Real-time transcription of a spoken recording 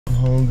I'm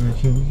hungry.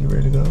 Can we get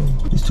ready to go?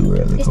 It's too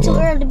early. It's too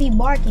early to be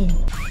barking.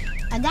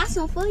 I got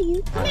some for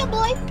you. Come here,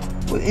 boy.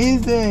 What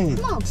is that?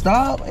 Come on.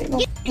 Stop. Ain't no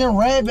fucking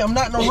rabbit. I'm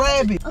not no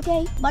rabbit.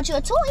 Okay, bought you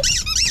a toy.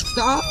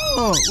 Stop.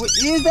 What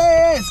is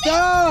that?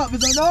 Stop.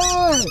 It's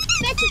annoying.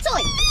 Fetch your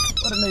toy.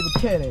 What a neighbor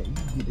cat at? You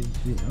can get this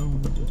shit. I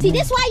don't know. See,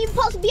 this why you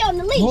supposed to be on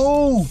the leash.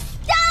 Move.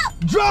 Stop.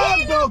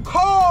 Drive the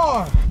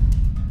car.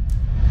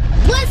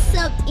 What's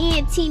up,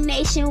 NT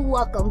Nation?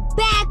 Welcome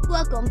back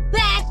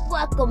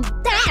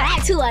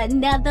to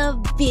another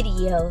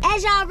video.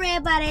 As y'all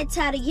read by that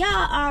title,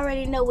 y'all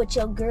already know what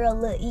your girl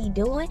Lil E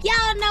doing.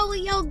 Y'all know what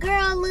your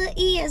girl Lil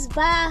E is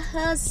by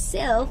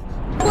herself.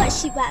 What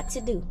she about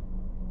to do?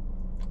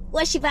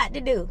 What she about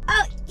to do?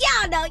 Oh,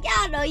 y'all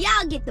know,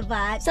 y'all get the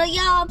vibe. So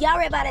y'all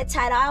read by that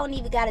title. I don't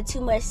even got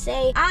too much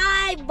say.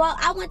 I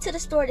went to the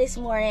store this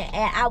morning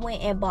and I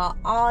went and bought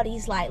all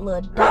these like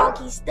little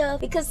doggy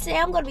stuff because today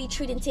I'm gonna be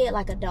treating Ted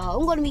like a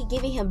dog. I'm gonna be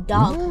giving him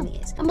dog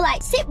commands. I'm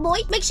like, sit boy,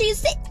 make sure you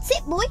sit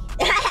boy.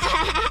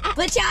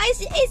 But y'all,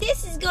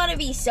 this is gonna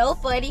be so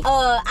funny.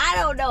 I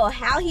don't know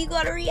how he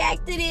gonna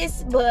react to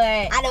this, but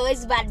I know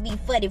it's about to be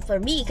funny for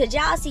me because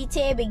y'all see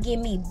Ted been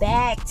giving me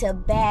back to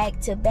back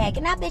to back,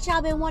 and I bet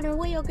y'all been wondering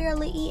where your girl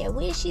Lil E and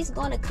when she's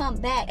gonna come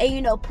back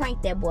and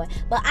prank that boy.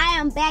 But I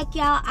am back,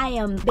 y'all. I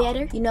am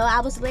better. I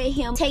was letting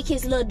him take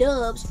his little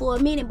dubs for a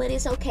minute, but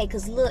it's okay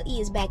because Lil E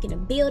is back in the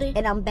building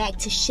and I'm back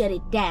to shut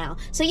it down.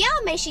 So y'all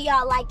make sure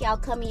y'all like, y'all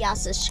comment, y'all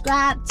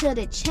subscribe to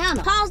the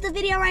channel. Pause the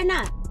video right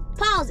now.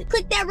 Pause it.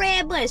 Click that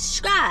red button.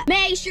 Subscribe.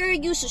 Make sure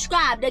you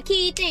subscribe. The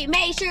key thing.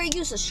 Make sure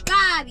you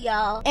subscribe,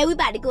 y'all. And we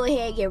about to go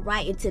ahead and get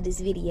right into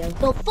this video.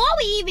 Before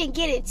we even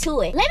get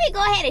into it, let me go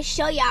ahead and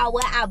show y'all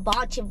what I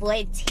bought your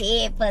boy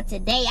Ted for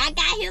today. I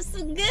got him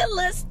some good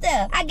little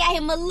stuff. I got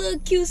him a little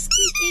cute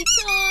squeaky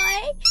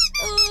toy.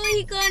 Oh,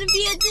 he gonna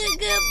be a good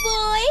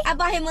boy. I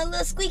bought him a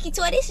little squeaky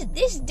toy.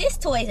 This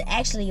toy is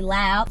actually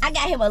loud. I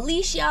got him a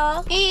leash,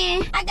 y'all.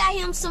 And I got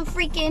him some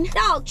freaking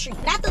dog treat.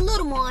 Not the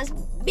little ones.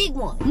 Big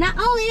one. Not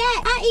only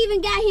that, I even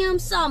got him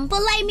some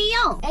filet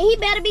mignon. And he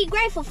better be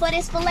grateful for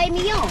this filet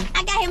mignon.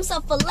 I got him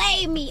some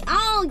filet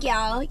mignon,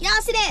 y'all.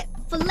 Y'all see that?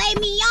 Filet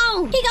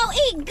mignon. He gonna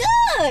eat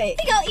good.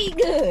 He gonna eat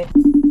good.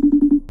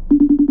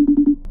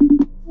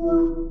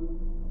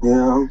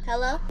 Yeah.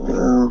 Hello?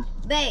 Yeah.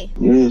 Babe.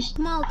 Yes.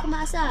 Come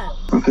outside.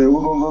 Okay,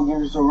 we're gonna go get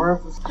you some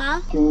breakfast. Huh?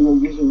 Can we go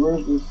get some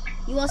breakfast?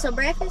 You want some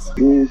breakfast?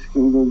 Yes,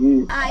 can we go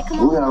get it? Alright, come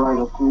on. We got like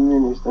a few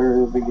minutes,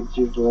 30 to get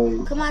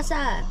Chick-fil-A. Come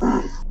outside.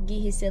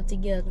 Get himself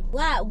together.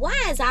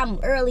 Why is I'm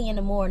early in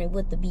the morning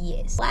with the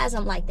BS? Why is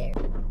I'm like that?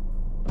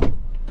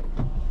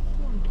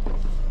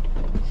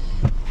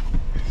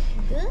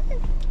 Good?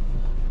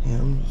 Yeah,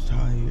 I'm just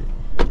tired.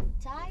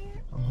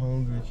 Tired? I'm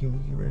hungry. Can we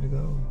get ready to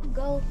go?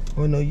 Go.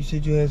 Oh no, you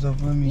said you had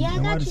something for me. Yeah, I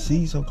got why the you.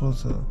 seat so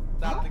close up?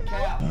 Stop the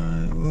cap.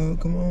 Alright, well,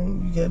 come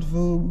on. You got the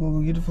food. We're gonna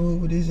go get the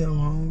food with this. I'm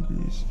hungry.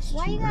 It's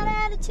Why too you got early. an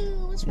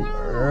attitude? What's wrong?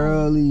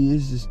 Early.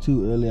 It's just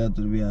too early out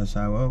to be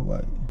outside.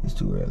 Why? It's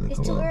too early. It's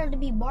Come too on. early to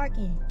be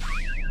barking.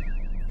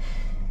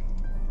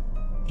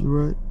 You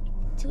right?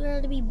 Too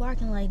early to be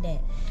barking like that.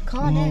 I'm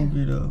Calm down.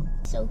 hungry though.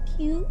 So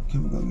cute.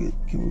 Can we go get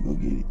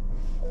it?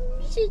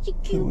 Such a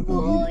Can we cute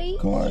go boy. get it?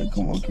 Come on,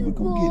 come on. Can we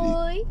go get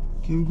it? Boy.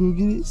 Can we go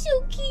get it?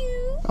 So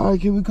cute.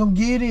 Alright, can we come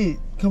get it?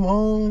 Come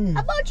on.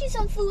 I bought you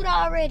some food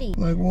already.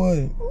 Like what?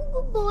 Ooh,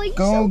 good boy. You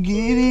Go so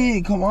get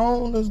it. Come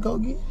on, let's go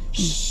get it.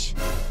 Shh.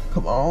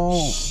 Come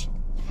on. Shh.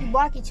 You're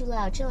barking too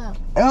loud. Chill out.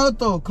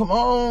 Ethel, come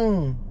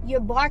on. You're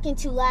barking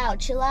too loud.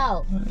 Chill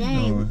out. What you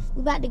Dang. doing?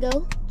 We about to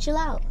go. Chill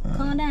out.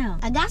 Calm down.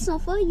 I got some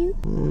for you.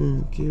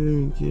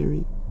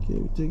 Carry,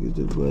 take us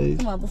to the place.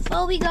 Come on.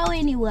 Before we go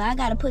anywhere, I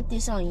gotta put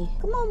this on you.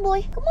 Come on,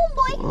 boy. Come on,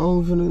 boy. Oh,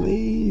 we're finna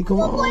leave. Come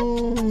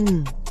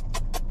on.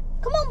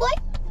 Come on, boy.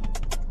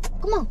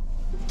 Come on.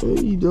 What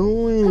are you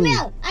doing? Come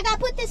here. I gotta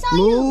put this on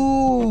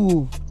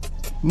you.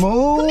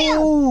 Move. Come here.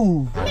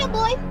 Come here,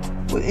 boy.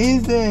 What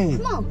is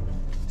that? Come on.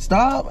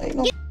 Stop. Ain't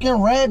no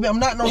fucking rabbit. I'm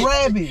not no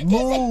rabbit.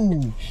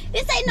 Move.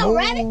 This ain't no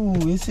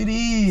rabbit. Yes, it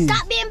is.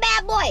 Stop being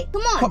bad boy.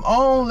 Come on. Come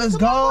on, let's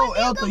Come on, go, boy, be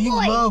a Ethel. good You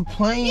boy. love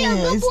playing. Be a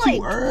good It's boy.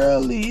 too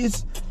early.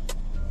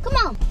 Come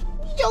on.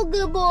 You're a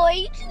good boy.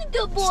 You're a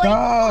good boy. Stop. Come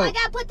on, I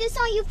gotta put this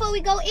on you before we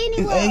go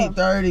anywhere. It's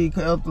 8:30.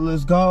 Ethel,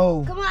 let's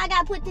go. Come on, I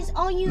gotta put this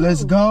on you.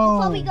 Let's go.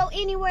 Before we go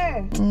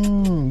anywhere. Go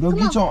Come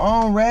get on. your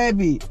own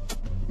rabbit.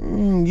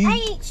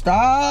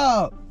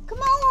 Stop. Come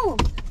on.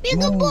 Be a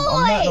good Move. boy.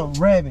 I'm not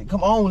no rabbit.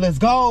 Come on, let's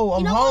go.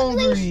 I'm don't want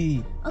the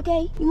hungry.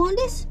 Okay, you want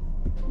this?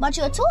 Bought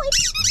you a toy.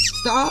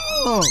 Stop.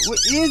 What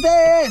is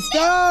that?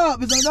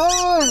 Stop. It's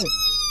annoying.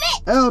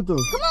 Fetch. Ethel,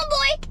 Come on,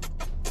 boy.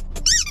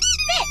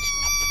 Fetch.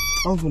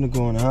 I'm finna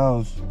go in the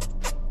house.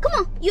 Come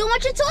on. You don't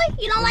want your toy?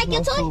 You don't like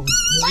your toy? Move.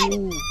 Wait.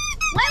 Wait.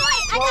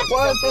 I got you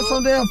Why is some there food.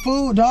 some damn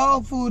food,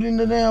 dog food in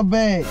the damn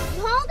bag?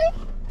 You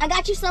hungry? I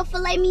got you some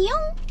filet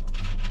mignon.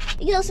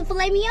 You want some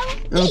filet mignon?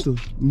 Ethel,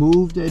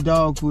 move that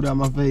dog food out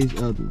my face,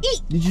 Ethel.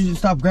 Eat. Did you just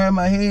stop grabbing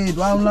my head?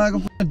 Why I'm like a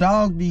fucking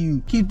dog to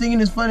you? Keep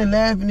thinking it's funny,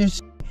 laughing and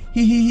shit.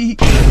 He.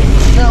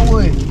 Now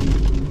what?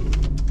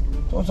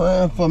 What's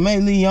that for me,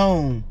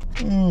 Leon?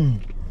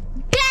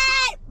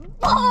 Bad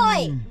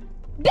boy.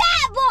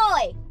 Bad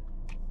boy.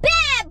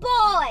 Bad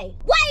boy.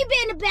 Why you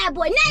being a bad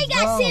boy? Now you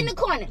gotta sit in the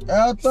corner.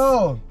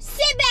 Ethel.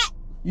 Sit back.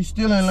 You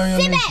still ain't learning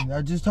your Sit lesson.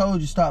 I just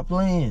told you stop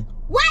playing.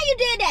 Why you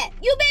did that?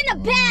 You been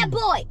a bad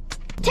boy.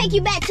 Take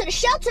you back to the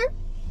shelter.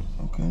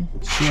 Okay.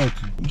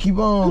 Shelter. You keep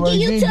on, bro.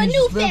 Give you to a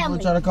new family.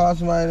 Try to call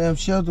somebody damn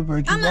shelter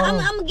person. I'm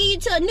gonna give you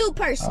to a new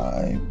person.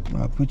 Alright.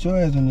 I'll put your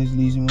ass on this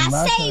leash. When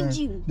I saved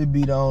you. To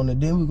beat on it.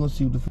 Then we're gonna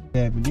see what the f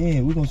happened.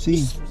 Then we're gonna see.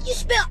 You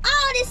spilled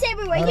all this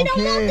everywhere. You don't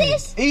care. want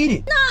this? Eat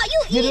it. No,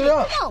 you Get eat it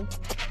up. Come on.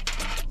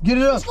 Get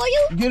it up. It's for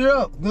you? Get it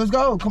up. Let's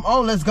go. Come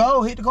on, let's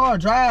go. Hit the car.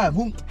 Drive.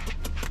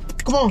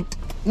 Come on.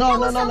 No.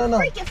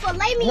 Freaking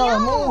filet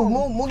mignon.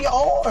 No, move your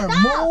arm.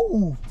 Stop.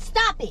 Move.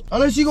 Stop it.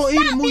 Unless you gonna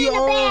eat it, move your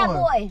arm. Stop being a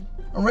bad boy.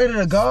 I'm ready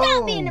to go.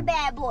 Stop being a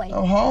bad boy.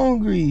 I'm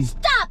hungry.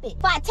 Stop it.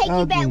 If I take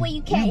you back where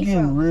you came from. You're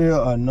getting from.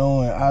 real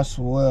annoying. I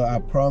swear. I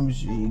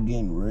promise you, you're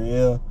getting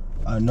real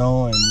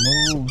annoying.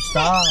 Move.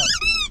 Stop.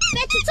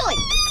 Bet your toy.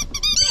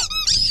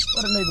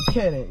 Where the neighbor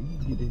cat at?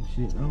 You get that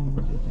shit. I don't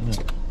want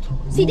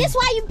that. See, this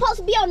why you supposed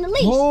to be on the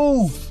leash.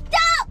 Move.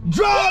 Stop.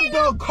 Drive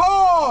the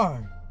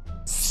car.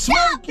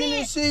 Stop Smoking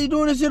and shit. You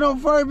doing this shit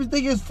on purpose.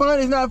 Think it's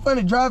funny. It's not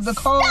funny. Drive the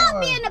car.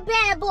 Stop being a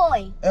bad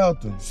boy.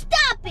 Elton.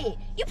 Stop it.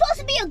 You're supposed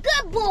to be a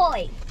good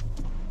boy.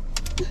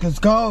 Let's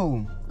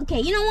go. Okay,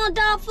 you don't want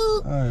dog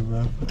food? Alright,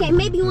 bro. Okay,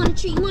 maybe you want a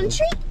treat. You want a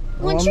treat?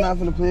 I'm not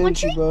finna play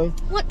with you, bro.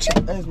 Want a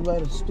treat? That's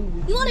about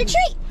stupid. You want a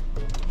treat?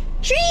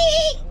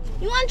 Treat!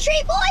 You want a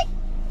treat,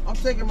 boy? I'm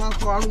taking my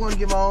car. I'm going to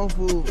get my own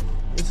food.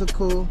 It's a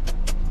cool.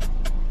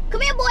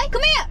 Come here, boy.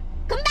 Come here.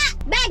 Come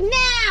back. Back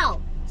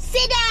now.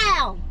 Sit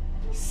down.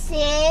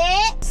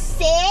 Sit.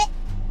 Sit.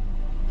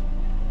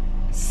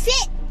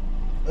 Sit.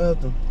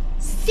 Elton.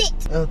 Sit.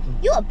 Elton.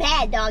 You a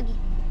bad doggy.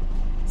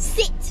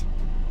 Sit.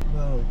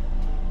 No.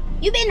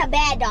 You been a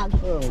bad doggy.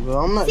 Oh, bro.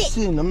 I'm not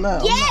sitting. I'm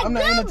not. Yeah, I'm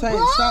not entertaining.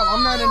 boy. Stop.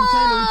 I'm not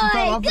entertaining what you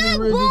talking. I'm finna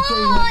really tell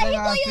you how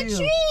I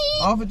feel.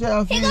 I'm finna tell you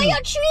how I feel. Here go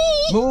your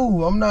treat.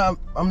 Move. I'm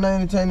not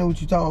entertaining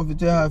what you talking. I'm finna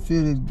tell you how I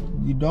feel. That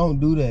you don't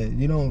do that.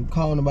 You don't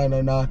call nobody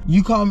no nah.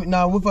 You call me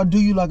now. What if I do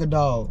you like a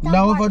dog?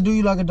 Now if I do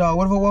you like a dog?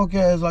 What if I walk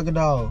your ass like a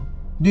dog?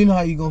 Then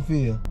how you gonna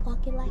feel?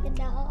 Walking like a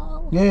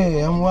dog.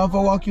 Yeah. What if I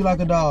walk you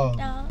like a dog?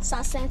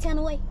 South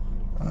Santana way.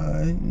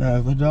 Alright. Now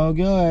if I dog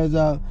your ass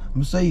out, I'm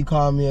gonna say you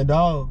call me a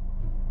dog.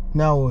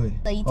 Now what?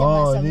 So you talking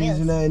about something else?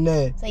 And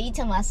that. So you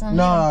talking about something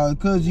else? Nah,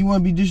 cause you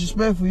wanna be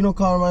disrespectful. You don't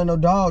call nobody no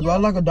dog. Do I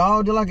like a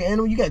dog? Do I like an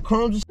animal? You got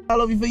crumbs and shit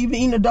all over your food. You been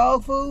eating the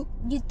dog food?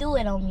 You threw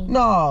it on me.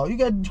 No, you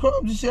got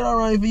crumbs and shit all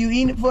around your food. You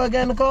eating it before I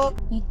got in the car?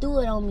 You threw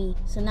it on me.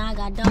 So now I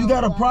got dog. You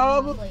got a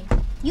problem?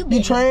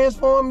 You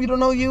transform? You don't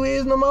know who you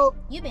is no more?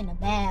 You been a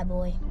bad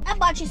boy. I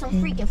bought you some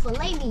freaking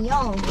filet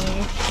mignon,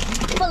 man.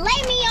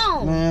 Filet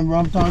mignon. Man, bro,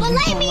 I'm talking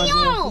filet mignon.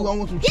 I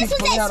want some This was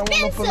expensive. I don't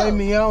want no filet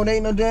mignon. There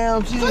ain't no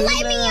damn shit.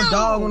 Filet mignon.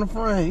 Dog on the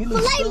front. He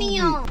look filet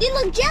mignon. You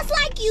look just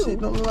like you. Shit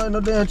don't look like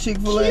no damn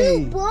Chick-fil-A.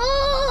 Cute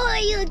boy.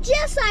 You look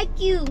just like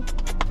you.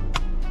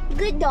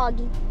 Good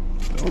doggy.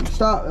 Oh,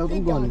 stop.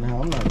 I'm going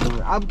now. I'm not doing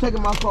it. I'm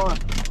taking my car.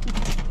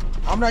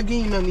 I'm not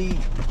getting you nothing to eat.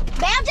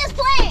 Babe, I'm just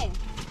playing.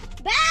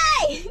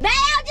 Babe,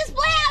 I'm just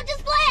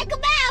playing.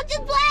 Come back, I'm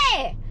just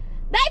playing.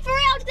 Babe, for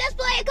real, I'm just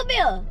playing. Come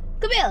here.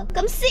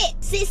 Come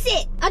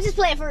sit. I'm just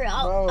playing for real.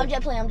 I'm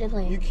just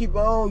playing. You keep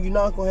on, you're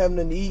not gonna have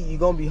nothing to eat. You're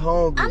gonna be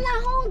hungry. I'm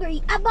not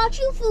hungry. I bought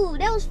you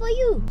food. That was for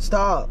you.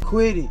 Stop.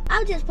 Quit it.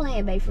 I'm just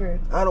playing, babe, for real.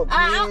 I don't care.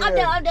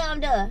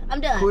 I'm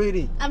done. Quit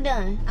it. I'm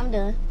done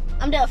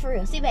for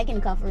real. Sit back in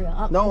the car for real.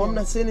 I'm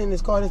not sitting in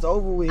this car. That's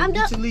over with. I'm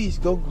done. Get your leash.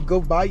 Go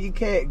buy your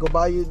cat. Go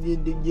buy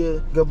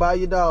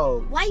your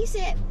dog. Why you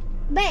said,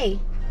 babe?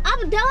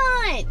 I'm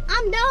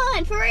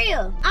done for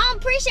real. I don't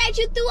appreciate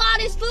you threw all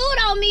this food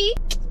on me.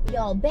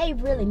 Yo,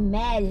 babe really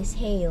mad as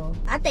hell.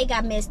 I think I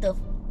messed up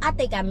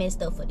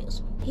for this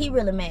one. He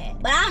really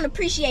mad. But I don't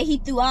appreciate he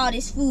threw all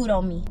this food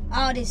on me.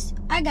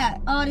 I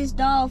got all this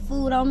dog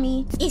food on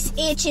me. It's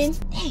itching.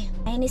 Damn,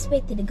 I ain't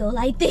expected to go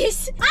like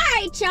this. All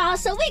right, y'all,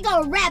 so we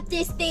gonna wrap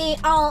this thing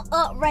all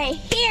up right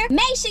here.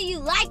 Make sure you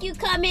like, you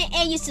comment,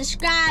 and you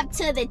subscribe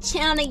to the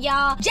channel,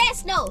 y'all.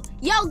 Just know,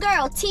 your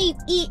girl, Team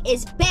E,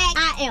 is back.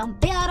 I am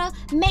better.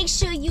 Make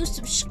sure you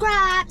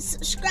subscribe.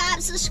 Hit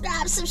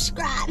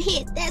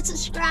that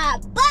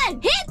subscribe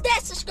button. Hit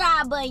that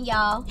subscribe button,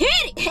 y'all. Hit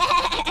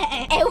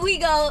it. And we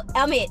go,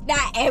 and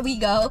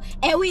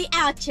we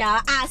out,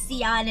 y'all. I'll see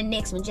y'all in the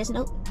next one. Just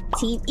know,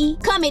 Team E,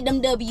 comment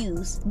them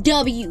W's.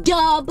 W.